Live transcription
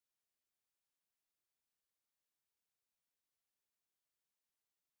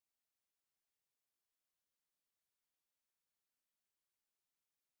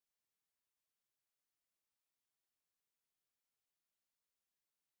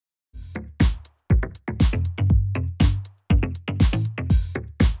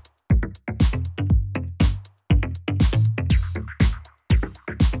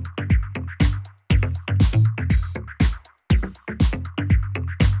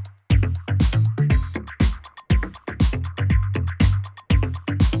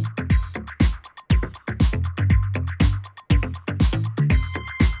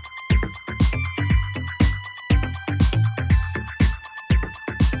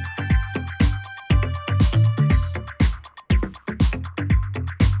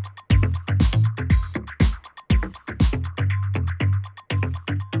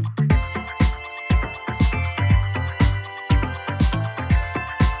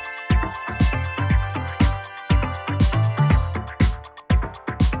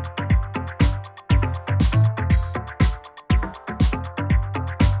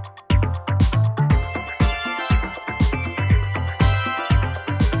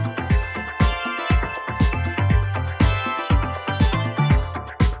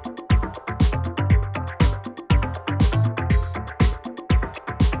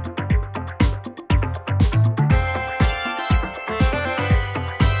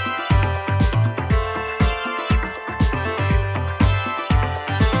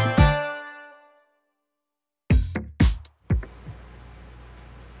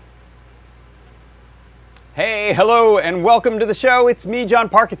Hey, hello, and welcome to the show. It's me, John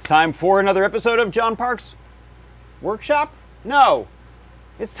Park. It's time for another episode of John Park's Workshop? No.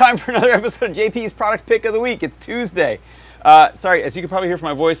 It's time for another episode of JP's Product Pick of the Week. It's Tuesday. Sorry, as you can probably hear from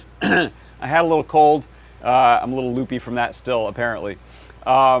my voice, I had a little cold. I'm a little loopy from that still, apparently.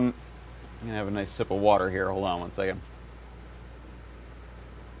 I'm going to have a nice sip of water here. Hold on one second.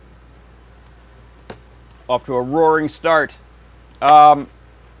 Off to a roaring start.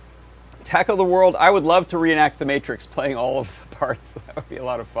 Tackle the world. I would love to reenact The Matrix playing all of the parts. That would be a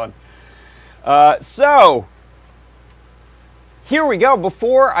lot of fun. So, here we go.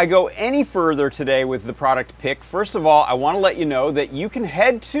 Before I go any further today with the product pick, first of all, I want to let you know that you can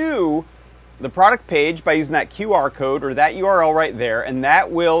head to the product page by using that QR code or that URL right there, and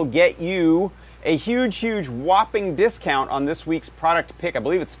that will get you a huge, huge whopping discount on this week's product pick. I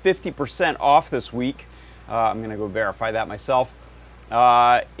believe it's 50% off this week. I'm going to go verify that myself.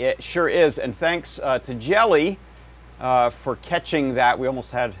 It sure is, and thanks to Jelly for catching that. We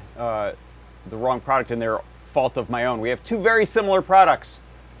almost had the wrong product in there, fault of my own. We have two very similar products,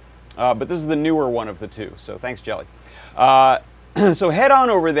 but this is the newer one of the two, so thanks, Jelly. So head on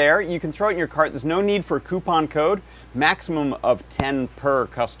over there. You can throw it in your cart. There's no need for a coupon code, maximum of 10 per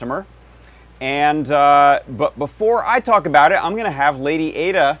customer. And but before I talk about it, I'm going to have Lady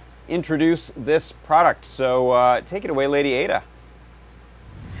Ada introduce this product. So take it away, Lady Ada.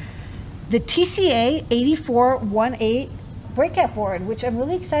 The TCA8418 Breakout board, which I'm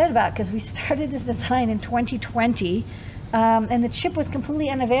really excited about because we started this design in 2020, and the chip was completely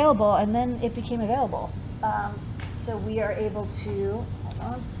unavailable, and then it became available. So we are able to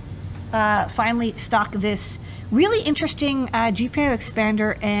finally stock this really interesting GPIO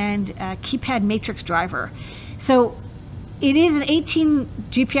expander and keypad matrix driver. So it is an 18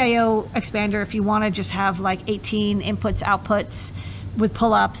 GPIO expander if you want to just have like 18 inputs, outputs with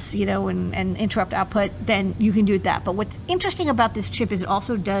pull-ups, you know, and interrupt output, then you can do that. But what's interesting about this chip is it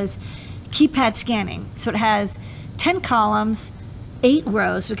also does keypad scanning. So it has 10 columns, 8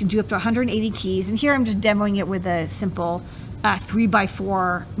 rows, so it can do up to 180 keys. And here I'm just demoing it with a simple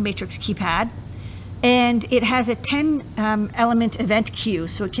 3x4 matrix keypad. And it has a 10 element event queue,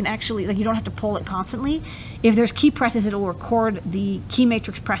 so it can actually, like, you don't have to pull it constantly. If there's key presses, it will record the key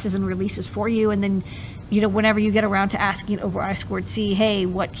matrix presses and releases for you, and then, you know, whenever you get around to asking over I2C, hey,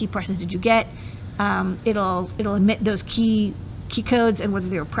 what key presses did you get? It'll emit those key codes and whether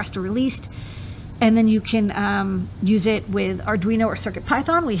they were pressed or released. And then you can use it with Arduino or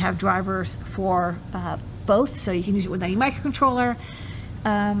CircuitPython. We have drivers for both, so you can use it with any microcontroller.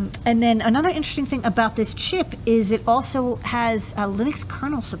 And then another interesting thing about this chip is it also has Linux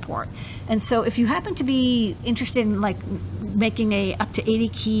kernel support. And so if you happen to be interested in like making a up to 80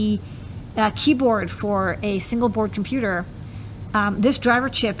 key keyboard for a single board computer, this driver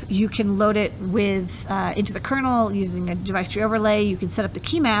chip, you can load it with into the kernel using a device tree overlay. You can set up the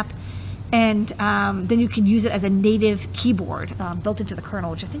key map, and then you can use it as a native keyboard built into the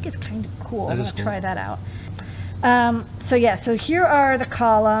kernel, which I think is kind of cool. I'm going to try that out. So yeah, so here are the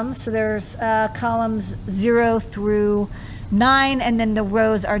columns. So there's columns 0 through 9, and then the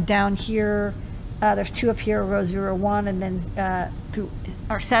rows are down here. There's 2 up here, row 0, 1, and then through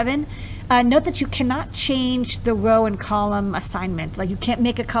are 7. Note that you cannot change the row and column assignment. Like, you can't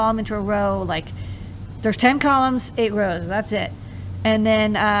make a column into a row. Like, there's 10 columns, 8 rows. That's it. And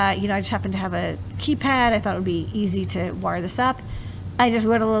then, you know, I just happen to have a keypad. I thought it would be easy to wire this up. I just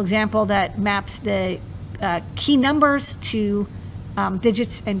wrote a little example that maps the key numbers to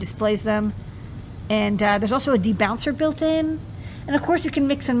digits and displays them. And there's also a debouncer built in. And of course, you can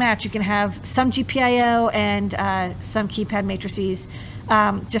mix and match. You can have some GPIO and some keypad matrices.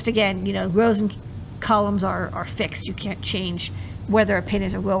 Just again, you know, rows and columns are fixed. You can't change whether a pin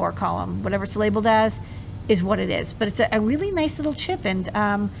is a row or column. Whatever it's labeled as is what it is. But it's a really nice little chip, and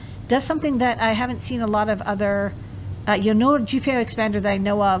does something that I haven't seen a lot of other, you know, no GPIO expander that I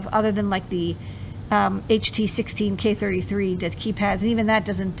know of other than like the HT16K33 does keypads, and even that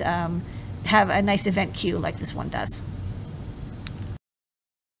doesn't have a nice event queue like this one does.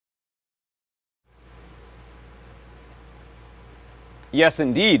 Yes,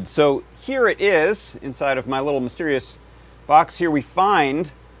 indeed. So here it is inside of my little mysterious box. Here we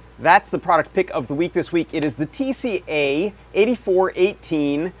find, that's the product pick of the week this week. It is the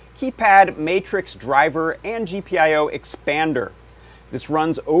TCA8418 keypad matrix driver and GPIO expander. This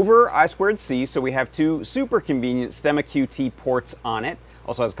runs over I2C, so we have 2 super convenient STEMMA QT ports on it.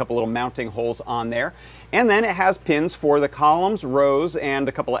 Also has a couple little mounting holes on there. And then it has pins for the columns, rows, and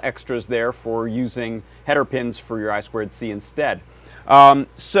a couple of extras there for using header pins for your I2C instead.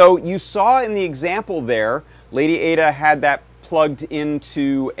 So you saw in the example there, Lady Ada had that plugged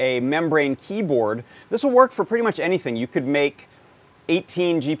into a membrane keyboard, this will work for pretty much anything. You could make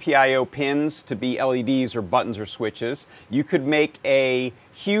 18 GPIO pins to be LEDs or buttons or switches. You could make a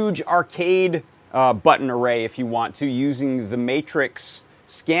huge arcade button array if you want to, using the matrix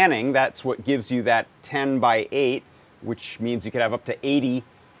scanning. That's what gives you that 10 by 8, which means you could have up to 80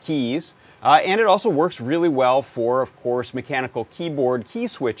 keys. And it also works really well for, of course, mechanical keyboard key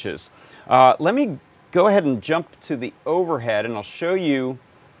switches. Let me go ahead and jump to the overhead and I'll show you.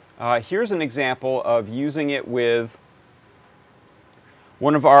 Here's an example of using it with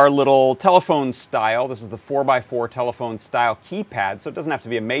one of our little telephone style. This is the 4x4 telephone style keypad, so it doesn't have to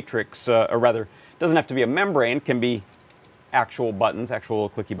be a matrix, or rather, it doesn't have to be a membrane. It can be actual buttons, actual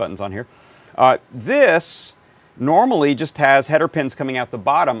little clicky buttons on here. This normally just has header pins coming out the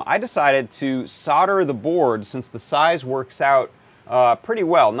bottom. I decided to solder the board, since the size works out pretty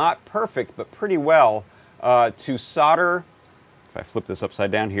well, not perfect, but pretty well, to solder, if I flip this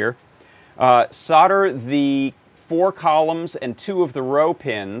upside down here, solder the 4 columns and 2 of the row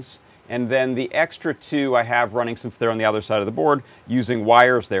pins, and then the extra 2 I have running, since they're on the other side of the board, using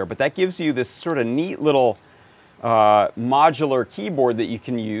wires there. But that gives you this sort of neat little modular keyboard that you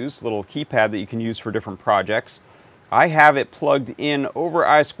can use, little keypad that you can use for different projects. I have it plugged in over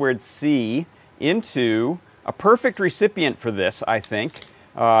I2C into a perfect recipient for this, I think.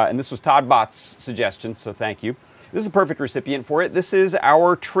 And this was Todd Bott's suggestion, so thank you. This is a perfect recipient for it. This is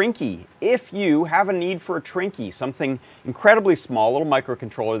our Trinky. If you have a need for a Trinky, something incredibly small, a little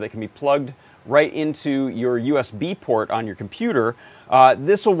microcontroller that can be plugged right into your USB port on your computer,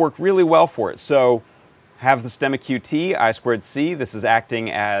 this will work really well for it. So have the Stemma QT, I2C. This is acting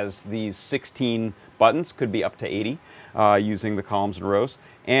as these 16 buttons, could be up to 80, using the columns and rows.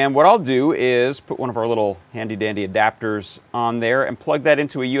 And what I'll do is put one of our little handy dandy adapters on there and plug that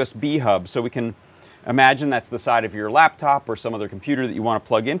into a USB hub, so we can imagine that's the side of your laptop or some other computer that you want to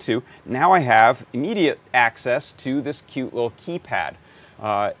plug into. Now I have immediate access to this cute little keypad.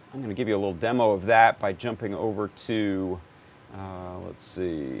 I'm going to give you a little demo of that by jumping over to, let's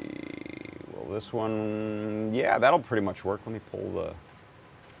see, well, this one, yeah, that'll pretty much work. Let me pull the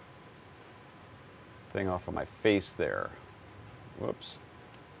thing off of my face there. Whoops.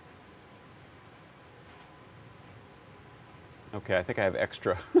 Okay, I think I have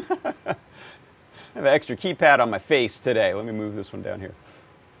extra. I have an extra keypad on my face today. Let me move this one down here.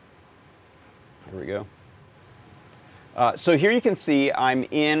 There we go. So here you can see I'm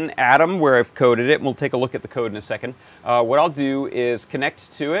in Atom, where I've coded it, and we'll take a look at the code in a second. What I'll do is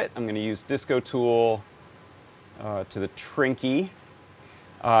connect to it. I'm going to use Disco Tool to the Trinky.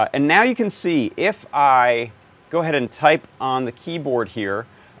 And now you can see, if I go ahead and type on the keyboard here,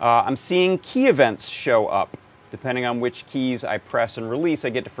 I'm seeing key events show up. Depending on which keys I press and release,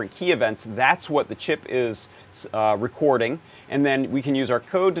 I get different key events. That's what the chip is recording. And then we can use our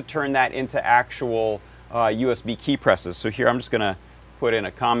code to turn that into actual USB key presses. So here I'm just going to put in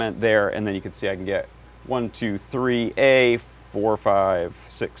a comment there, and then you can see I can get 1, 2, 3, A, 4, 5,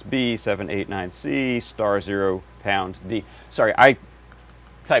 6, B, 7, 8, 9, C, star 0, pound, D. Sorry, I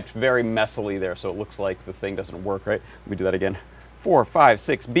typed very messily there, so it looks like the thing doesn't work right. Let me do that again. 4, 5,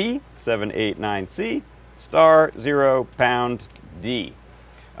 6, B, 7, 8, 9, C, star 0, pound, D.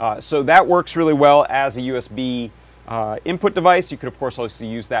 So that works really well as a USB input device. You could, of course, also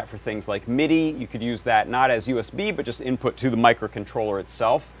use that for things like MIDI. You could use that not as USB, but just input to the microcontroller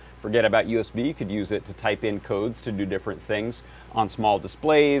itself. Forget about USB. You could use it to type in codes to do different things on small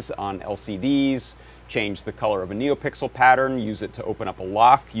displays, on LCDs, change the color of a neopixel pattern, use it to open up a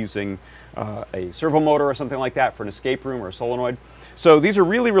lock using a servo motor or something like that for an escape room or a solenoid. So these are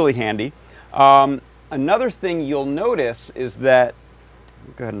really, really handy. Another thing you'll notice is that,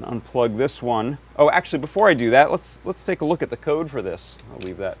 go ahead and unplug this one. Oh, actually, before I do that, let's take a look at the code for this. I'll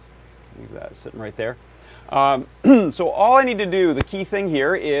leave that sitting right there. So all I need to do, the key thing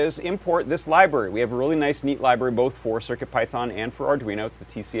here, is import this library. We have a really nice, neat library both for CircuitPython and for Arduino. It's the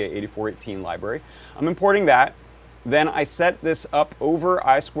TCA8418 library. I'm importing that. Then I set this up over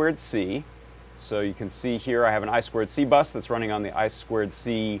I2C. So you can see here I have an I2C bus that's running on the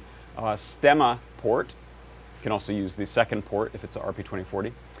I2C Stemma port. You can also use the second port if it's an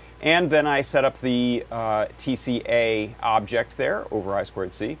RP2040. And then I set up the TCA object there over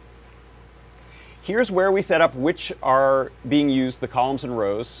I2C. Here's where we set up which are being used, the columns and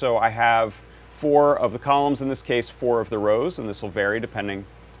rows. So I have 4 of the columns, in this case 4 of the rows, and this will vary depending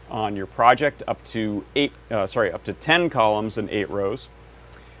on your project, up to 10 columns and 8 rows.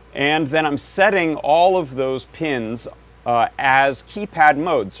 And then I'm setting all of those pins as keypad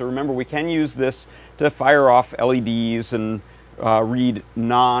mode. So remember, we can use this to fire off LEDs and read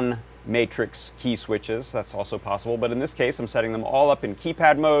matrix key switches. That's also possible, but in this case I'm setting them all up in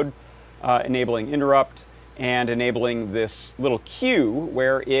keypad mode, enabling interrupt and enabling this little queue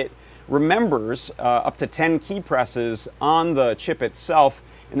where it remembers up to 10 key presses on the chip itself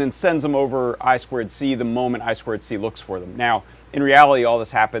and then sends them over I2C the moment I2C looks for them. Now, in reality, all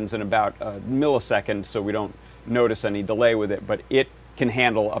this happens in about a millisecond, so we don't notice any delay with it, but it can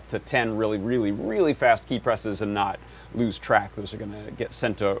handle up to 10 really fast key presses and not lose track. Those are going to get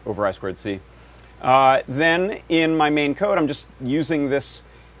sent over I2C. Then in my main code, I'm just using this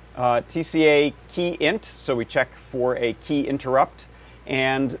TCA key int, so we check for a key interrupt,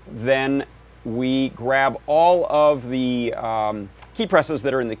 and then we grab all of the key presses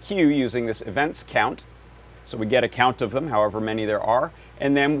that are in the queue using this events count. So we get a count of them, however many there are,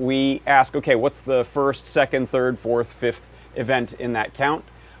 and then we ask, okay, what's the first, second, third, fourth, fifth event in that count?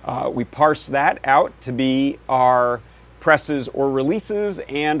 We parse that out to be our presses or releases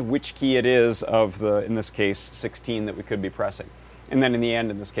and which key it is of the, in this case, 16 that we could be pressing. And then in the end,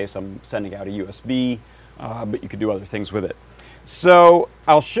 in this case, I'm sending out a USB, but you could do other things with it. So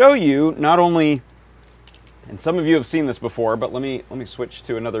I'll show you not only, and some of you have seen this before, but let me switch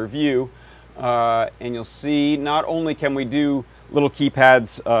to another view, and you'll see not only can we do little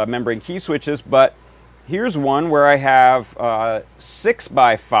keypads, membrane key switches, but here's one where I have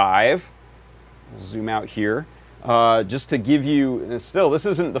 6x5. I'll zoom out here. Just to give you, still, this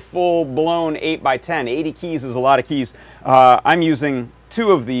isn't the full-blown 8x10. 80 keys is a lot of keys. I'm using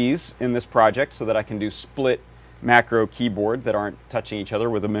 2 of these in this project so that I can do split macro keyboard that aren't touching each other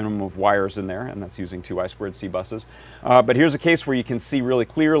with a minimum of wires in there, and that's using 2 I2C buses. But here's a case where you can see really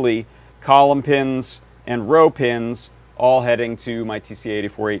clearly column pins and row pins all heading to my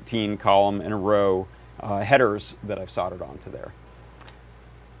TCA8418 column and row headers that I've soldered onto there.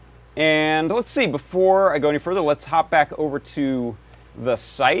 And let's see, before I go any further, let's hop back over to the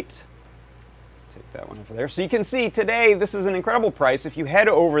site. Take that one over there. So you can see today, this is an incredible price. If you head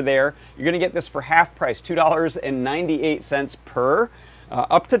over there, you're going to get this for half price, $2.98 per,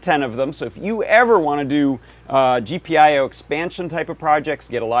 up to 10 of them. So if you ever want to do GPIO expansion type of projects,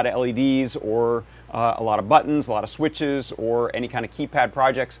 get a lot of LEDs or a lot of buttons, a lot of switches, or any kind of keypad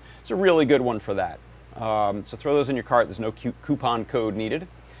projects, it's a really good one for that. So throw those in your cart. There's no coupon code needed.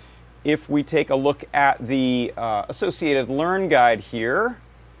 If we take a look at the associated Learn Guide here,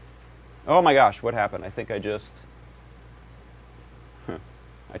 oh my gosh, what happened? I think I just,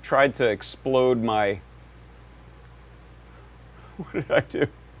 I tried to explode my, what did I do?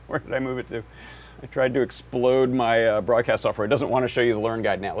 Where did I move it to? I tried to explode my broadcast software. It doesn't want to show you the Learn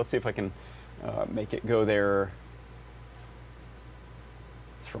Guide now. Let's see if I can make it go there.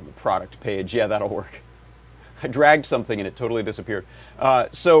 It's from the product page. Yeah, that'll work. I dragged something and it totally disappeared.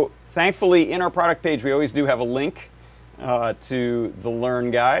 So thankfully, in our product page, we always do have a link to the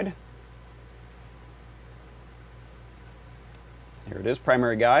Learn Guide. Here it is,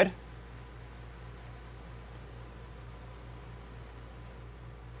 primary guide.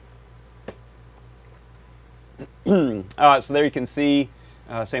 So there you can see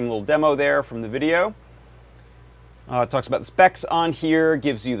same little demo there from the video. It talks about the specs on here,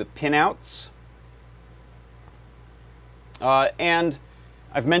 gives you the pinouts. And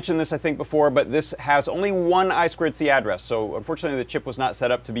I've mentioned this, I think, before, but this has only one I2C address. So unfortunately, the chip was not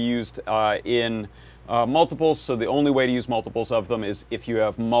set up to be used in multiples. So the only way to use multiples of them is if you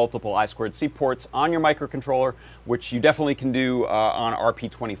have multiple I2C ports on your microcontroller, which you definitely can do on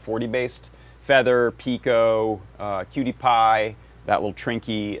RP2040 based Feather, Pico, Cutie Pie, that little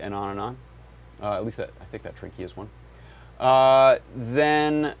Trinky, and on. At least I think that Trinky is one.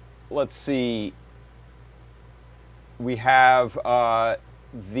 Then let's see. We have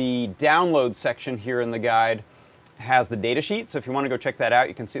the download section here in the guide has the data sheet. So if you want to go check that out,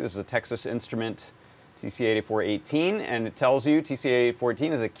 you can see this is a Texas Instrument TCA8418, and it tells you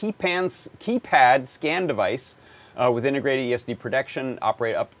TCA8418 is a keypad scan device with integrated ESD protection,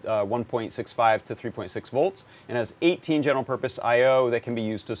 operate up 1.65 to 3.6 volts, and has 18 general purpose I/O that can be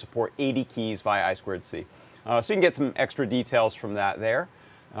used to support 80 keys via I2C. So you can get some extra details from that there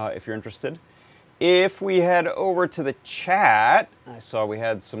if you're interested. If we head over to the chat, I saw we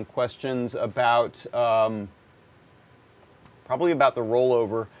had some questions about, probably about the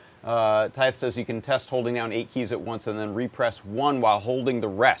rollover. Tyth says you can test holding down 8 keys at once and then repress 1 while holding the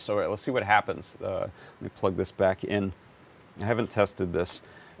rest. All right, let's see what happens. Let me plug this back in. I haven't tested this.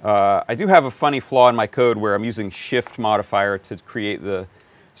 I do have a funny flaw in my code where I'm using shift modifier to create the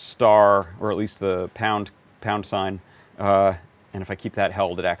star, or at least the pound sign. And if I keep that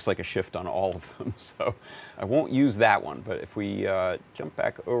held, it acts like a shift on all of them. So I won't use that one. But if we jump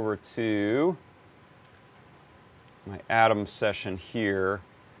back over to my Atom session here,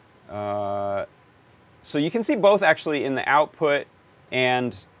 So you can see both actually in the output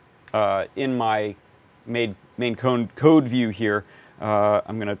and in my main code view here.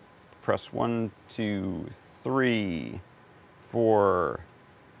 I'm going to press 1, 2, 3, 4,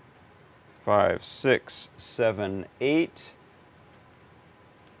 5, 6, 7, 8.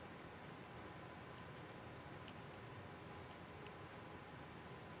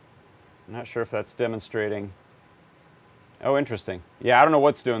 I'm not sure if that's demonstrating. Oh, interesting. Yeah, I don't know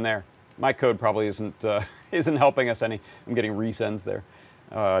what's doing there. My code probably isn't isn't helping us any. I'm getting resends there.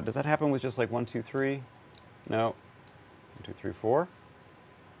 Does that happen with just like 1, 2, 3? No. 1, 2, 3, 4.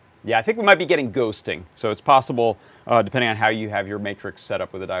 Yeah, I think we might be getting ghosting. So it's possible, depending on how you have your matrix set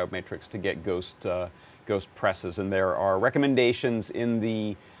up with a diode matrix, to get ghost presses. And there are recommendations in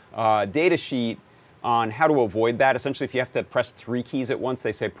the data sheet on how to avoid that. Essentially, if you have to press 3 keys at once,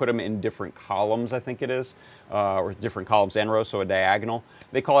 they say put them in different columns, I think it is, or different columns and rows, so a diagonal.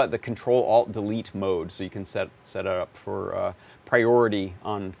 They call it the Control-Alt-Delete mode, so you can set it up for priority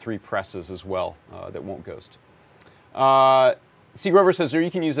on 3 presses as well that won't ghost. C. Grover says, or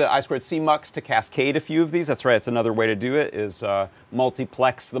you can use the I2C mux to cascade a few of these. That's right, it's another way to do it, is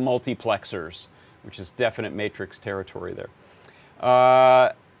multiplex the multiplexers, which is definite matrix territory there.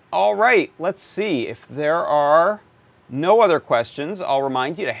 All right, let's see. If there are no other questions, I'll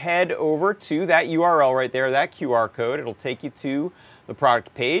remind you to head over to that URL right there, that QR code. It'll take you to the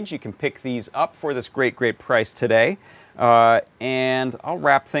product page. You can pick these up for this great, great price today. And I'll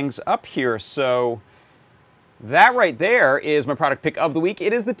wrap things up here. So that right there is my product pick of the week.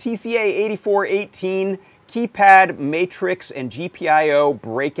 It is the TCA8418 keypad matrix and GPIO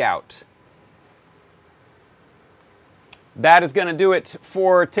Breakout. That is going to do it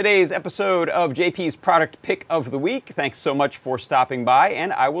for today's episode of JP's Product Pick of the Week. Thanks so much for stopping by,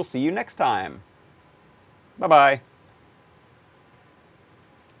 and I will see you next time. Bye-bye.